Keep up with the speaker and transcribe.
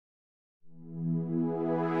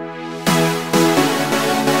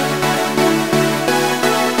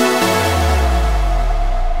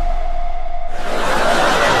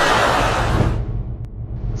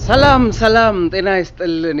ሰላም ሰላም ጤና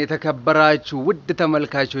ይስጥልን የተከበራችሁ ውድ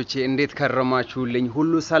ተመልካቾቼ እንዴት ከረማችሁልኝ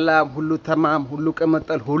ሁሉ ሰላም ሁሉ ተማም ሁሉ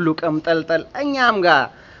ቀመጠል ሁሉ ቀምጠልጠል እኛም ጋር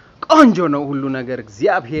ቆንጆ ነው ሁሉ ነገር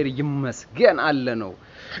እግዚአብሔር ይመስገን አለ ነው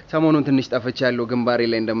ሰሞኑን ትንሽ ጠፍቻለሁ ግንባሬ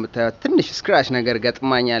ላይ እንደምታዩት ትንሽ ስክራች ነገር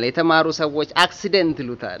ገጥማኛል የተማሩ ሰዎች አክሲደንት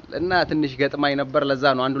ይሉታል እና ትንሽ ገጥማኝ ነበር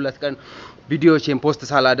ለዛ ነው አንድ ሁለት ቀን ቪዲዮዎችን ፖስት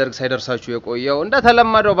ሳላደርግ ሳይደርሳችሁ የቆየው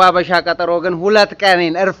እንደተለመደው ባበሻ ቀጠሮ ግን ሁለት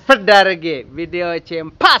ቀኔን እርፍድ አድርጌ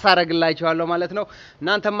ቪዲዮዎችን ፓስ አደርግላችኋለሁ ማለት ነው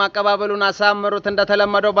እናንተም አቀባበሉን አሳምሩት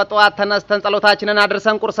እንደተለመደው በጠዋት ተነስተን ጸሎታችንን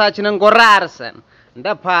አድርሰን ቁርሳችንን ጎራርሰን እንደ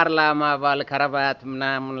ፓርላማ ባል ከረባት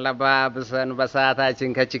ምናምን ለባብሰን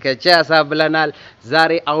በሰዓታችን ከቺከቺ ያሳብለናል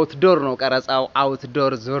ዛሬ አውትዶር ነው ቀረጻው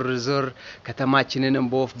አውትዶር ዞር ከተማችንን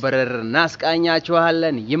በወፍ በረር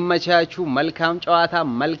እናስቃኛችኋለን ይመቻችሁ መልካም ጨዋታ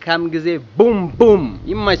መልካም ጊዜ ቡም ቡም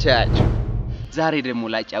ይመቻችሁ ዛሬ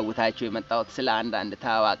ደግሞ ላጫውታችሁ የመጣሁት ስለ አንድ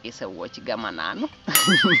ታዋቂ ሰዎች ገመና ነው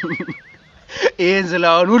ይሄን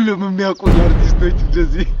ዝላውን ሁሉም የሚያውቁኝ አርቲስቶች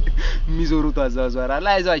እንደዚህ የሚዞሩት አዛዟራ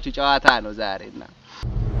ላይዟችሁ ጨዋታ ነው ዛሬና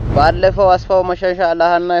ባለፈው አስፋው መሻሻ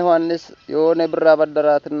ለሃና ዮሐንስ የሆነ ብር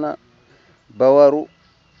አበደራትና በወሩ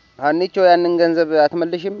ሃኒቾ ያንን ገንዘብ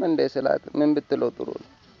አትመልሽም እንደ ስላት ምን ብትለው ጥሩ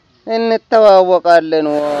እንተዋወቃለን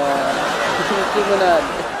ወይናል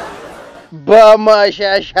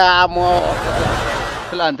በማሻሻሞ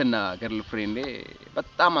ትላንትና ገርልፍሬንዴ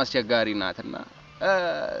በጣም አስቸጋሪ ናትና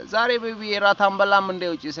ዛሬ ቤቢ ራታን በላም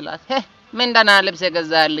እንደውጪ ስላት ምን ደና ልብስ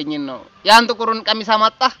የገዛልኝ ነው ያን ጥቁሩን ቀሚስ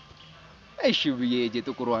አመጣ እሺ ብዬ እጄ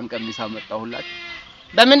ጥቁሩን ቀሚስ አመጣሁላት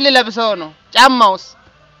በምን ልለብሰው ነው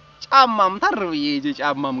ጫማም ታርብዬ እጄ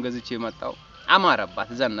ጫማም ገዝቼ መጣው አማረባት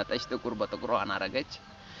ዘነጠች ጥቁር በጥቁሩ አናረገች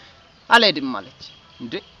አልሄድም ማለች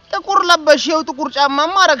እንዴ ጥቁር ለበሽው ጥቁር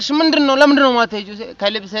ጫማም አረግሽ ምንድነው ለምንድነው ማተጁ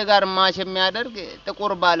ከልብሴ ጋር ማች የሚያደርግ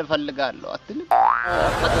ጥቁር ባል ፈልጋለሁ አትልም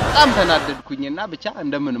በጣም ተናደድኩኝና ብቻ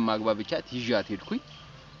እንደምንም ማግባብቻት ይዣት ሄድኩኝ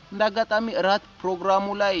እንዳጋጣሚ ራት ፕሮግራሙ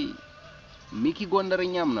ላይ ሚኪ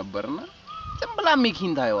ጎንደረኛም ነበርና ዝም ብላ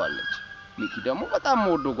ሚኪን ታየዋለች ሚኪ ደግሞ በጣም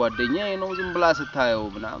ወዶ ጓደኛዬ ነው ዝም ብላ ስታየው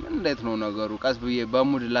ምናምን እንዴት ነው ነገሩ ቀስ ብዬ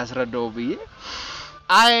በሙድ ላስረዳው ብዬ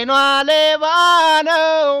አይኗ ሌባ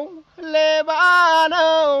ነው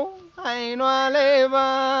አይኗ ሌባ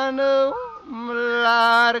ነው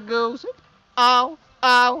ምላርገው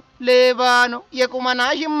አው ሌባ ነው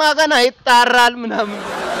የቁመናሽ ማገና ይጣራል ምናምን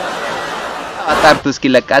አጣርቶ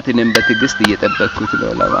እስኪለቃት እኔም በትግስት እየጠበቅኩት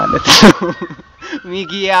ነው ለማለት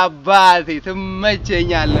ሚኪ አባቴ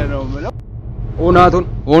ትመቸኛለህ ነው ማለት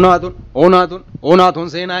ኦናቱን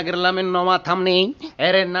ሲናገር ለምን ነው ማታምነኝ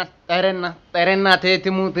ኤረና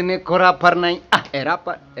ተትሙትኔ ኮራፐርናኝ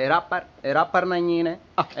ኤራፐር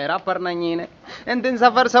ነኝ እንትን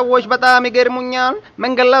ሰፈር ሰዎች በጣም ይገርሙኛል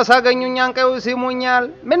መንገድ ላይ ሳገኙኝ አንቀው ሲሙኛል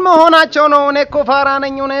ምን መሆናቸው ነው እኔ እኮ ፋራ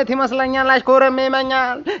ነኝ እውነት ይመስለኛል አሽኮረም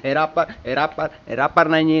ይመኛል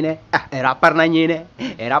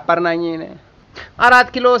ኤራፐር ነኝ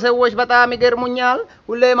 4 ኪሎ ሰዎች በጣም ይገርሙኛል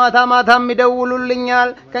ሁሌ ማታም ይደውሉልኛል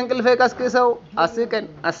ከንቅልፌ ቀስቅሰው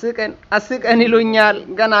አስቀን ይሉኛል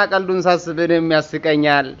ገና ቀልዱን ሳስብን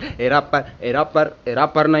የሚያስቀኛል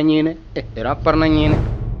ኤራፐር ነኝ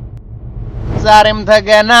ዛሬም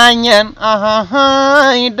ተገናኘን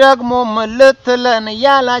ደግሞ ምልትለን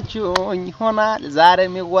ያላችሁኝ ሆናል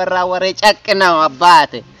ዛሬም ይወራ ወሬ ጨቅ ነው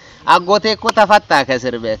አባቴ አጎቴ እኮ ተፈታ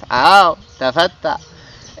ከእስር ቤት አዎ ተፈታ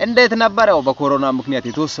እንዴት ነበርው በኮሮና ምክንያት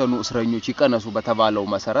የተወሰኑ እስረኞች ይቀነሱ በተባለው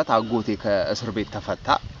መሰረት አጎቴ ከእስር ቤት ተፈታ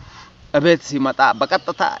እቤት ሲመጣ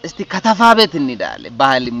በቀጥታ እስቲ ከተፋ ቤት እንይዳለን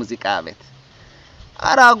ባህል ሙዚቃ ቤት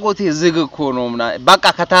አራጎቴ ዝግ እኮ ነው በቃ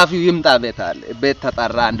ከታፊው ይምጣ ቤት አለ ቤት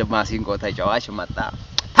ተጠራ አንድ ማሲንቆ ተጫዋች መጣ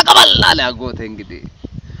ተቀበል አለ አጎቴ እንግዲህ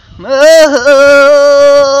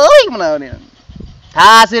ምናምን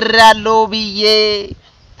ታስራለው ብዬ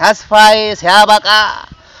ተስፋዬ ሲያበቃ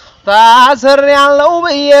ታስር ያለው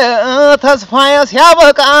ብዬ ተስፋዬ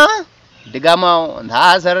ሲያበቃ ድጋማው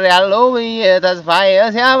ታስር ያለው ብዬ ተስፋዬ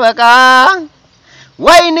ሲያበቃ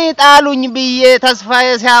ወይኔ ጣሉኝ ብዬ ተስፋዬ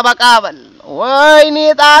ሲያበቃ በል ወይኔ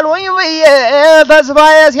ጣሉኝ ብዬ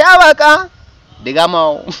ተስፋዬ ሲያበቃ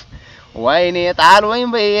ድጋማው ወይኔ ጣሉኝ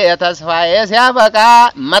ብዬ ተስፋዬ ሲያበቃ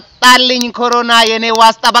መጣልኝ ኮሮና የኔ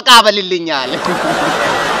ዋስጠበቃ በልልኛል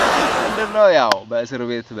ነው ያው በእስር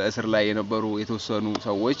ቤት በእስር ላይ የነበሩ የተወሰኑ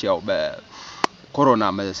ሰዎች ያው በኮሮና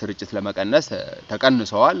መስርጭት ለመቀነስ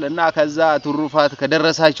ተቀንሰዋል እና ከዛ ትሩፋት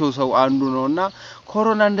ከደረሳቸው ሰው አንዱ ነውና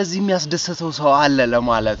ኮሮና እንደዚህ የሚያስደስተው ሰው አለ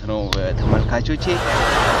ለማለት ነው ተመልካቾቼ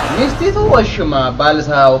ሚስቲቱ ወሽማ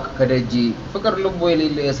ባልሳውቅ ከደጂ ፍቅር ልቦ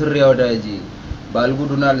የሌለ የስሪያ ወዳጂ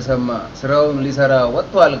ባልጉዱን አልሰማ ስራውን ሊሰራ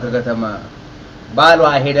ወጥቷል ከከተማ ባሏ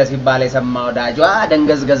ሄደ ሲባል የሰማው ዳጇ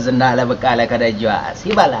ደንገዝገዝ እንዳለ በቃለ ከደጇ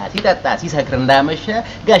ሲበላ ሲጠጣ ሲሰክር እንዳመሸ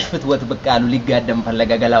ጋሽፍትወት በቃሉ ሊጋደም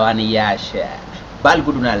ፈለገ ገላዋን ያሸ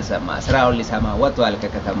ባልጉዱን አልሰማ ስራውን ሊሰማ ወጥቷል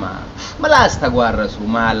ከከተማ ምላስ ተጓረሱ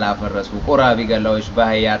መሐላ ፈረሱ ቆራቢ ገላዎች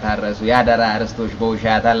በአህያ ታረሱ ያደራ አርቲስቶች በውሻ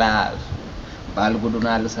ተላሱ ባልጉዱን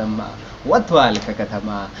አልሰማ ወጥቷል ከከተማ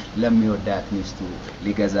ለሚወዳት ሚስቱ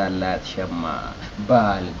ሊገዛላት ሸማ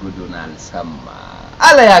ባልጉዱን አልሰማ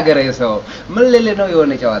አለ ያገሬ ሰው ምን ልል ነው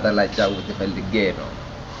የሆነ ጨዋታ ላጫውት ፈልጌ ነው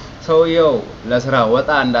ሰውየው ለስራ ወጣ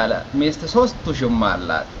እንዳለ ሚስት 3 ውሽማ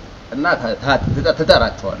አላት እና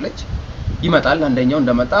ተጠራቸዋለች ይመጣል አንደኛው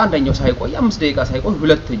እንደመጣ አንደኛው ሳይቆይ 5 ደቂቃ ሳይቆይ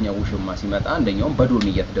ሁለተኛው ውሽማ ሲመጣ አንደኛው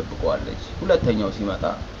በዶንያ ተደብቀዋለች ሁለተኛው ሲመጣ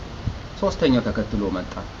ሶስተኛው ተከትሎ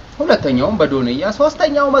መጣ ሁለተኛው በዶንያ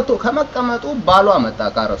ሶስተኛው መጥቶ ከመቀመጡ ባሏ መጣ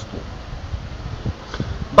ቃረስቱ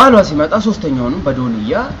ባሏ ሲመጣ ሶስተኛውንም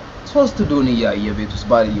በዶንያ 3 ዶንያ የቤት ውስጥ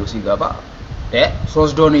ባልየው ሲገባ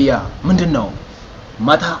 3 ዶንያ ምንድነው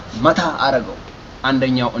መታ አረገው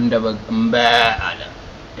አንደኛው እንደ በግ እምበ አለ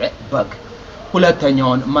በግ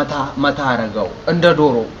ሁለተኛውን መታ አረገው እንደ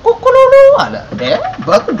ዶሮ ኩኩሉሉ አለ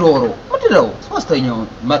በግ ዶሮ ምንድነው ሶስተኛውን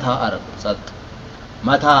መታ አረገው ጸጥ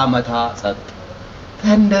መታ ጸጥ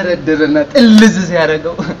ተንደረደረና ጥልዝ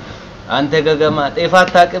ሲያረገው አንተ ገገማ ጤፍ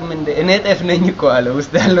አታቅም እንደ እኔ ጤፍ ነኝ እኮ አለ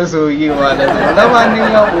ውስጥ ያለው ሰውዬ ማለት ነው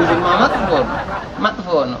ለማንኛውም ውሽማ መጥፎ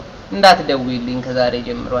ነው እንዳትደውይልኝ ከዛሬ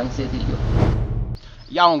ጀምሮ አንቺ ሴትዮ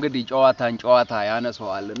ያው እንግዲህ ጨዋታ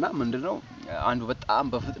ያነሰዋልና ምንድነው አንዱ በጣም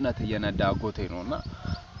በፍጥነት እየነዳ ጎቴ ነውና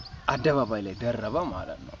አደባባይ ላይ ደረበ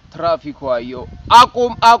ማለት ነው ትራፊኩ አየው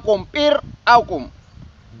አቁም ጲር አቁም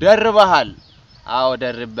ደርበሃል አዎ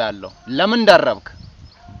ደርባለሁ ለምን ደረብክ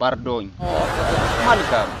ባርዶኝ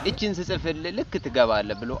ማልካም እቺን ስጽፍል ልክ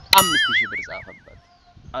ትገባለህ ብሎ 5000 ብር ጻፈበት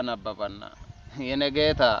አናባባና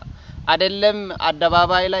የነገታ አይደለም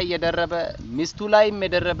አደባባይ ላይ የደረበ ሚስቱ ላይም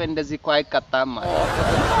የደረበ እንደዚህ እኮ አይቀጣም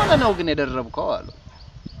ማለት ነው ግን የደረብከው አሉ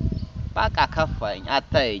በቃ ከፋኝ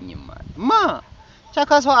አታየኝም ማ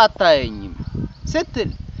ቻካሰው አታየኝም ስትል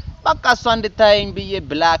በቃ እሷ እንድታየኝ ብዬ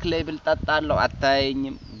ብላክ ሌብል ጠጣለሁ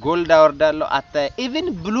አታየኝም ጎልድ አወርዳለሁ አታየ ኢቭን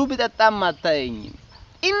ብሉ ቢጠጣም አታየኝም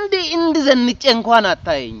እንደ ዘንጨ እንኳን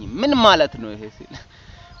አታየኝም ምን ማለት ነው ይሄ ሲል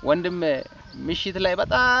ወንድም ምሽት ላይ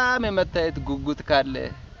በጣም የመታየት ጉጉት ካለ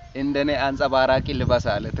እንደኔ አንጸባራቂ ልባስ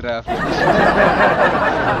አለ ትራፊክ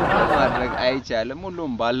ማድረግ አይቻልም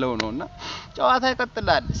ሁሉም ባለው ነውና ጨዋታ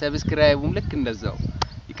ይቀጥላል ሰብስክራይቡም ልክ እንደዛው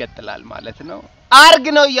ይቀጥላል ማለት ነው አርግ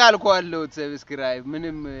ነው ያልኳለው ሰብስክራይብ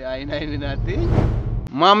ምንም አይናት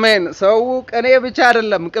ማሜን ሰው ቀኔ ብቻ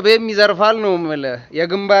አይደለም ቅቤም ይዘርፋል ነው ማለት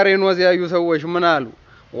የግንባሬን ወዝ ያዩ ሰዎች ምን አሉ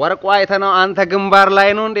ወርቋ አይተነው አንተ ግንባር ላይ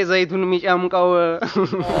ነው እንደ ዘይቱን የሚጫምቀው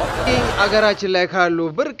አገራችን ላይ ካሉ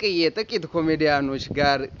ብርቅዬ ጥቂት ኮሜዲያኖች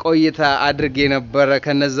ጋር ቆይታ አድርጌ ነበር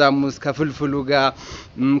ከነዛም ውስጥ ከፍልፍሉ ጋር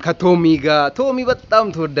ከቶሚ ጋር ቶሚ በጣም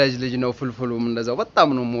ተወዳጅ ልጅ ነው ፍልፍሉም እንደዛው በጣም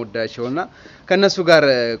ነው የምወዳቸውና ከነሱ ጋር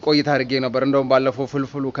ቆይታ አድርጌ ነበር እንደውም ባለፈው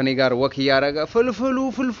ፍልፍሉ ከኔ ጋር ወክ ያረጋ ፍልፍሉ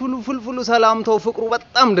ሰላምታው ፍቅሩ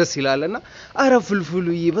በጣም ደስ ይላልና አረ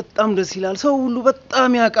ፍልፍሉዬ በጣም ደስ ይላል ሰው ሁሉ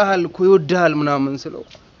በጣም ያቃሃል እኮ ይወዳል ምናምን ስለው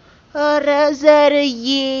አረ ዘርዬ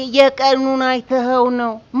የቀኑን አይተኸው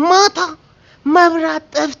ነው ማታ መብራት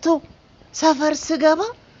ጠፍቶ ሰፈር ስገባ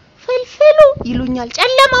ፍልፍሉ ይሉኛል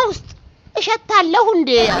ጨለማ ውስጥ እሸታለሁ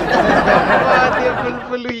እንዴ አባቴ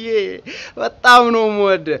ፍልፍሉዬ በጣም ነው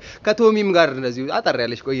ሞድ ከቶሚም ጋር እንደዚህ አጠር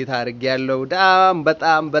ያለሽ ቆይታ አድርጌ ያለው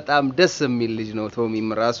በጣም ደስ የሚል ልጅ ነው ቶሚም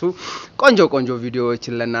ራሱ ቆንጆ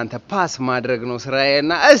ቪዲዮዎችን ለናንተ ፓስ ማድረግ ነው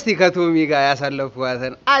ስራዬና እስቲ ከቶሚ ጋር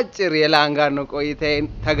ያሳለፍኳትን አጭር የላንጋር ነው ቆይታዬን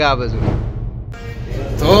ተጋበዙ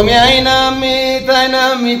ቶሚ አይናሚ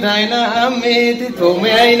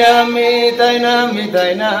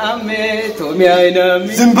ቶሚ አይናሚ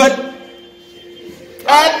ዝምበል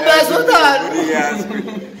አባሶታል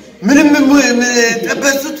ምንም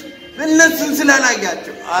ተበሱት እነሱን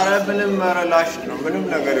ስላላያቸው አረ ምንም መረላሽ ነው ምንም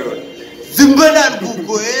ነገር ይሆን ዝምበላል ጉጎ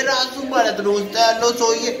የራሱ ማለት ነው ውስጥ ያለው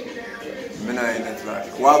ሰውዬ ምን አይነት ላሽ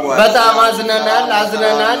ዋጓ በጣም አዝነናል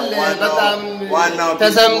በጣም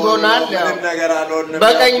ተሰምቶናል ምንም ነገር አልሆነም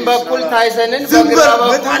በቀኝ በኩል ታይሰንን በግራ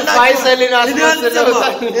በኩል ታይሰልን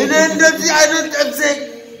አስመስለውታል እኔ እንደዚህ አይነት ጠብሴ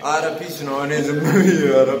አረ ፒስ ነው እኔ ዝም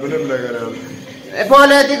አረ ምንም ነገር አለ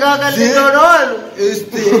ፖለቲካ ቀልዶ ነው አሉ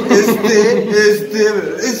እስቲ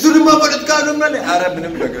እሱንማ ፖለቲካ ነው ማለት አረ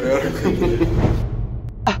ምንም ነገር ያርኩ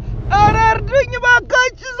አረ እርዱኝ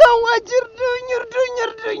ባካችሁ ሰዎች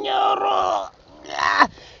እርዱኝ አረ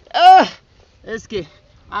እስኪ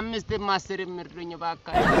 5 10 እርዱኝ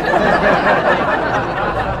ባካችሁ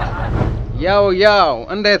ያው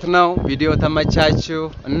እንዴት ነው ቪዲዮ ተመቻችሁ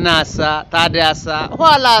እናሳ ታዲያሳ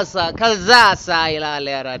ኋላሳ ከዛሳ ይላል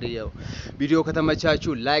ያራዲዮ ቪዲዮ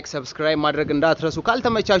ከተመቻችሁ ላይክ ሰብስክራይብ ማድረግ እንዳትረሱ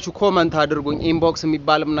ካልተመቻችሁ ኮሜንት አድርጉኝ ኢንቦክስ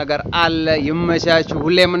የሚባልም ነገር አለ ይመቻችሁ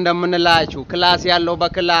ሁሌም እንደምንላችሁ ክላስ ያለው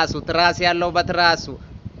በክላሱ ትራስ ያለው በትራሱ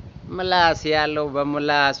ምላስ ያለው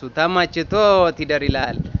በምላሱ ተመችቶት ይደር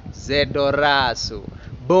ይላል ዜዶ ራሱ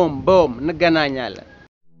ቦም እንገናኛለን